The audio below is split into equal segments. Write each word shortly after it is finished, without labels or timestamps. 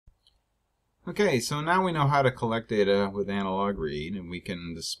Okay, so now we know how to collect data with analog read, and we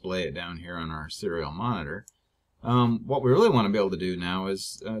can display it down here on our serial monitor. What we really want to be able to do now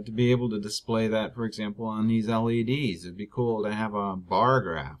is to be able to display that, for example, on these LEDs. It'd be cool to have a bar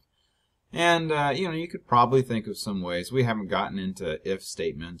graph. And, you could probably think of some ways. We haven't gotten into if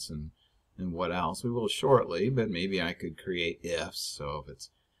statements and what else. We will shortly, but maybe I could create ifs. So if it's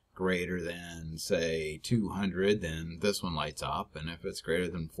greater than, say, 200, then this one lights up. And if it's greater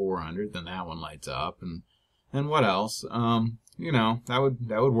than 400, then that one lights up. And what else? That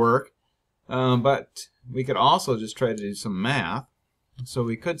would work. But we could also just try to do some math. So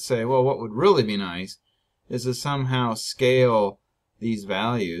we could say, well, what would really be nice is to somehow scale these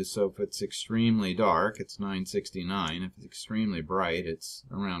values. So if it's extremely dark, it's 969. If it's extremely bright, it's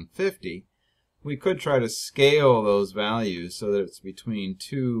around 50. We could try to scale those values so that it's between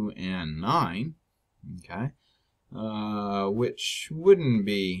 2 and 9, okay, which wouldn't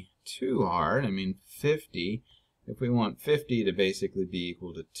be too hard. I mean, 50, if we want 50 to basically be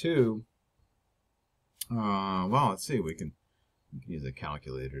equal to 2, well, let's see, we can use a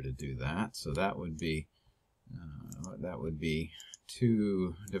calculator to do that. So that would be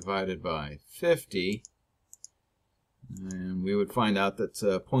 2 divided by 50. And we would find out that's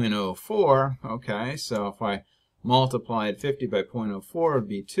 0.04. Okay, so if I multiplied 50 by 0.04, it would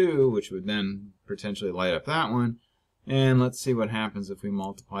be 2, which would then potentially light up that one. And let's see what happens if we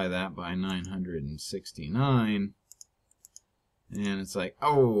multiply that by 969. And it's like,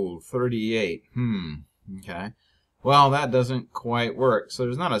 oh, 38. Okay. Well, that doesn't quite work. So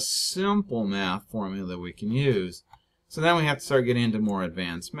there's not a simple math formula that we can use. So then we have to start getting into more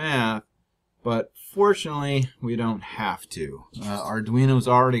advanced math. But fortunately, we don't have to. Arduino's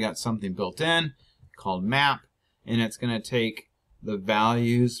already got something built in called map, and it's going to take the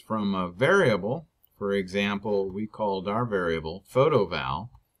values from a variable. For example, we called our variable photoval,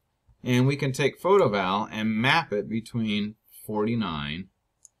 and we can take photoval and map it between 49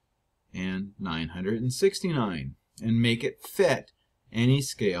 and 969 and make it fit any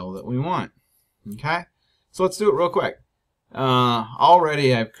scale that we want. Okay? So let's do it real quick.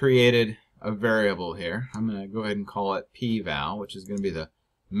 Already I've created a variable here. I'm going to go ahead and call it pval, which is going to be the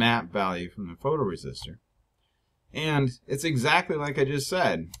map value from the photoresistor. And it's exactly like I just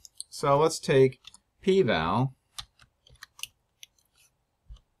said. So let's take pval.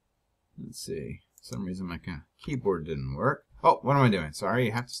 Let's see. For some reason my keyboard didn't work. Oh, what am I doing? Sorry,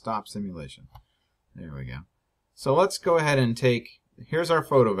 you have to stop simulation. There we go. So let's go ahead and take, here's our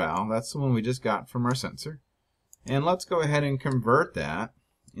photoval. That's the one we just got from our sensor. And let's go ahead and convert that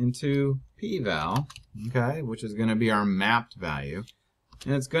into pval, okay, which is going to be our mapped value.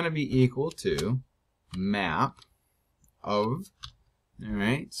 And it's going to be equal to map of, all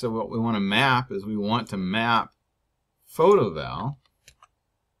right, so what we want to map is we want to map photoval.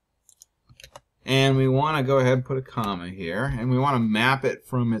 And we want to go ahead and put a comma here, and we want to map it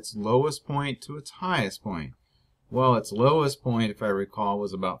from its lowest point to its highest point. Well, its lowest point, if I recall,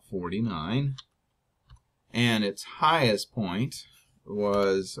 was about 49, and its highest point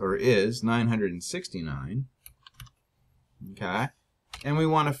was, or is, 969. Okay, and we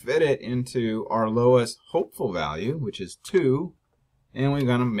want to fit it into our lowest hopeful value, which is 2, and we're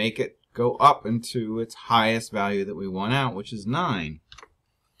going to make it go up into its highest value that we want out, which is 9.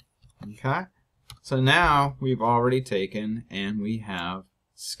 Okay. So now we've already taken and we have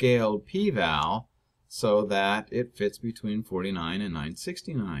scaled pval so that it fits between 49 and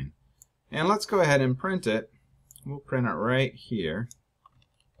 969. And let's go ahead and print it. We'll print it right here.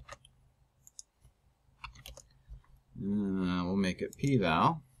 We'll make it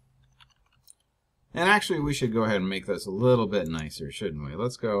pval. And actually we should go ahead and make this a little bit nicer, shouldn't we?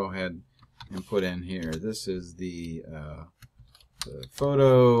 Let's go ahead and put in here. This is the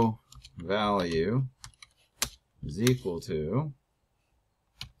photo value is equal to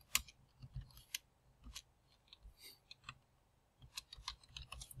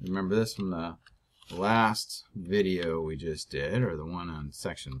remember this from the last video we just did, or the one on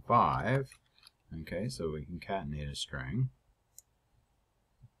section 5. Okay, so we concatenate a string.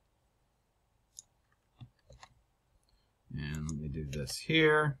 And let me do this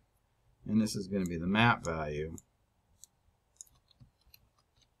here, and this is going to be the map value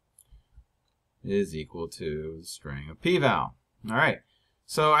is equal to the string of pval. Alright,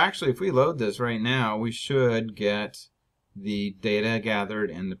 so actually if we load this right now, we should get the data gathered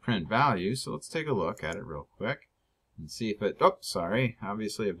and the print value. So let's take a look at it real quick and see if it, oh, sorry,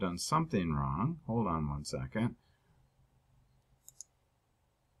 obviously I've done something wrong. Hold on one second.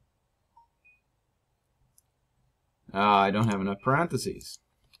 I don't have enough parentheses.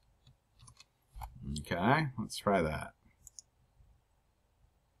 Okay, let's try that.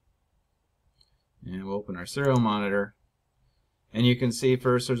 And we'll open our serial monitor. And you can see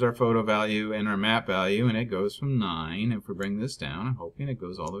first there's our photo value and our map value, and it goes from 9. If we bring this down, I'm hoping it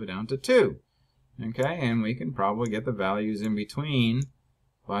goes all the way down to 2. Okay, and we can probably get the values in between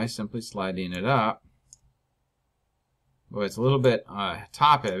by simply sliding it up. Well, it's a little bit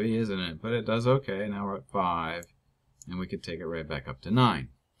top heavy, isn't it? But it does okay. Now we're at 5, and we could take it right back up to 9.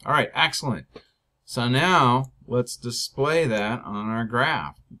 All right, excellent. So now let's display that on our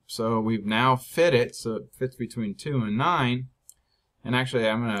graph. So we've now fit it so it fits between 2 and 9. And actually,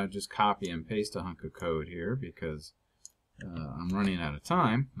 I'm going to just copy and paste a hunk of code here because I'm running out of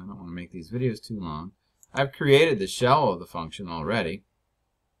time. I don't want to make these videos too long. I've created the shell of the function already.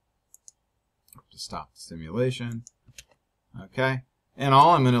 To stop the simulation. Okay. And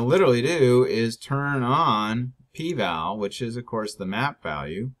all I'm going to literally do is turn on pval, which is, of course, the map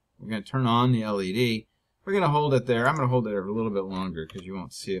value. We're going to turn on the LED. We're going to hold it there. I'm going to hold it a little bit longer because you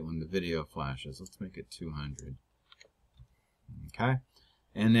won't see it when the video flashes. Let's make it 200. Okay.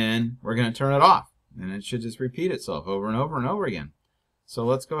 And then we're going to turn it off. And it should just repeat itself over and over and over again. So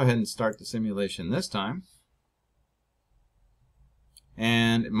let's go ahead and start the simulation this time.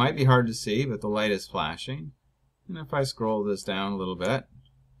 And it might be hard to see, but the light is flashing. And if I scroll this down a little bit,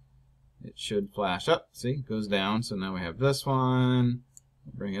 it should flash up. See, it goes down. So now we have this one.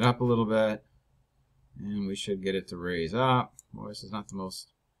 Bring it up a little bit. And we should get it to raise up. Boy, this is not the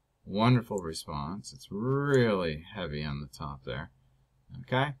most wonderful response. It's really heavy on the top there.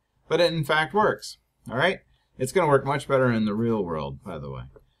 Okay? But it in fact works. All right? It's going to work much better in the real world, by the way.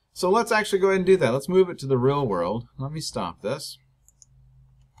 So let's actually go ahead and do that. Let's move it to the real world. Let me stop this.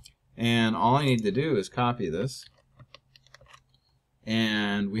 And all I need to do is copy this.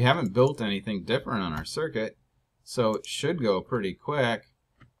 And we haven't built anything different on our circuit, so it should go pretty quick.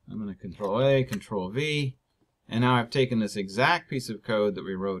 I'm going to Control A, Control V, and now I've taken this exact piece of code that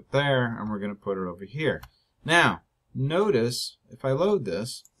we wrote there, and we're going to put it over here. Now, notice, if I load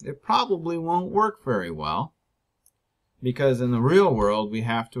this, it probably won't work very well, because in the real world, we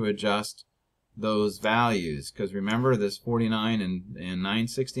have to adjust those values, because remember this 49 and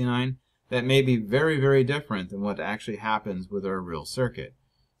 969, that may be very, very different than what actually happens with our real circuit.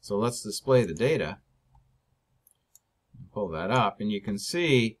 So let's display the data. Pull that up, and you can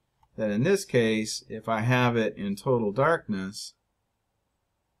see that in this case, if I have it in total darkness,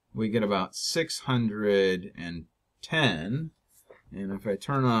 we get about 610. And if I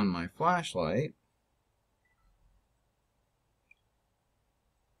turn on my flashlight,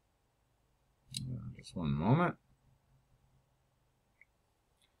 just one moment,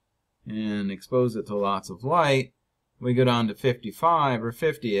 and expose it to lots of light, we go down to 55 or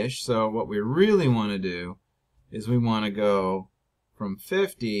 50-ish. So what we really want to do is we want to go from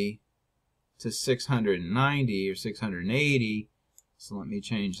 50 to 690 or 680. So let me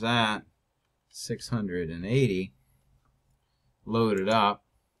change that. 680. Load it up.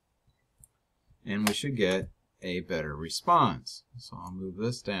 And we should get a better response. So I'll move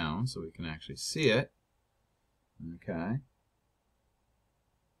this down so we can actually see it. Okay.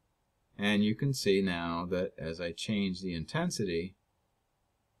 And you can see now that as I change the intensity,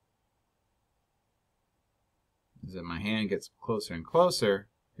 as my hand gets closer and closer,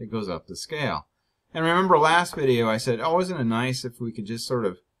 it goes up the scale. And remember last video I said, oh, isn't it nice if we could just sort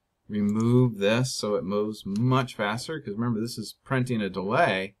of remove this so it moves much faster? Because remember, this is printing a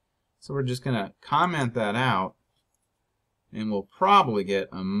delay. So we're just going to comment that out, and we'll probably get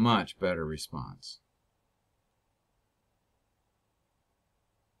a much better response.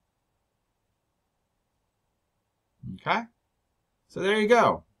 Okay? So there you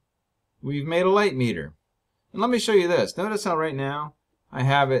go. We've made a light meter. And let me show you this. Notice how right now I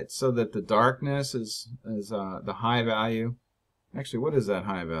have it so that the darkness is the high value. Actually, what is that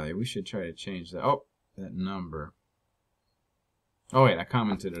high value? We should try to change that. Oh, that number. Oh, wait, I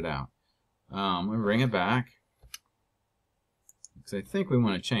commented it out. Let me bring it back. Because I think we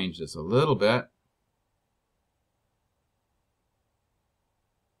want to change this a little bit.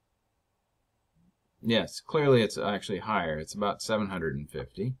 Yes, clearly it's actually higher. It's about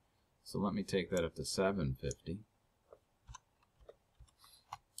 750. So let me take that up to 750.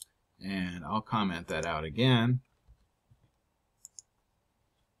 And I'll comment that out again.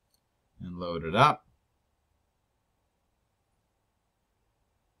 And load it up.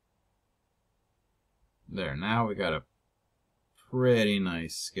 There, now we got a pretty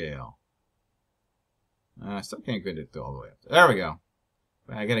nice scale. I still can't get it all the way up. There we go.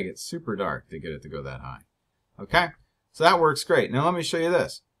 I got to get super dark to get it to go that high. Okay, so that works great. Now let me show you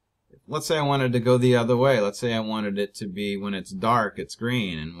this. Let's say I wanted to go the other way. Let's say I wanted it to be when it's dark, it's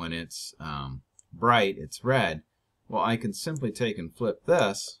green, and when it's bright, it's red. Well, I can simply take and flip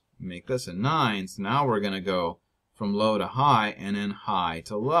this, Make this a 9. So now we're going to go from low to high and then high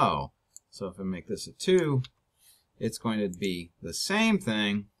to low. So if I make this a 2, it's going to be the same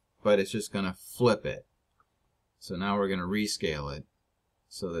thing, but it's just going to flip it. So now we're going to rescale it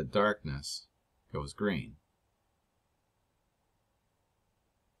so that darkness goes green.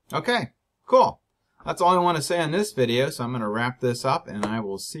 Okay, cool. That's all I want to say on this video, so I'm going to wrap this up, and I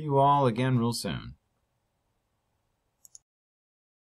will see you all again real soon.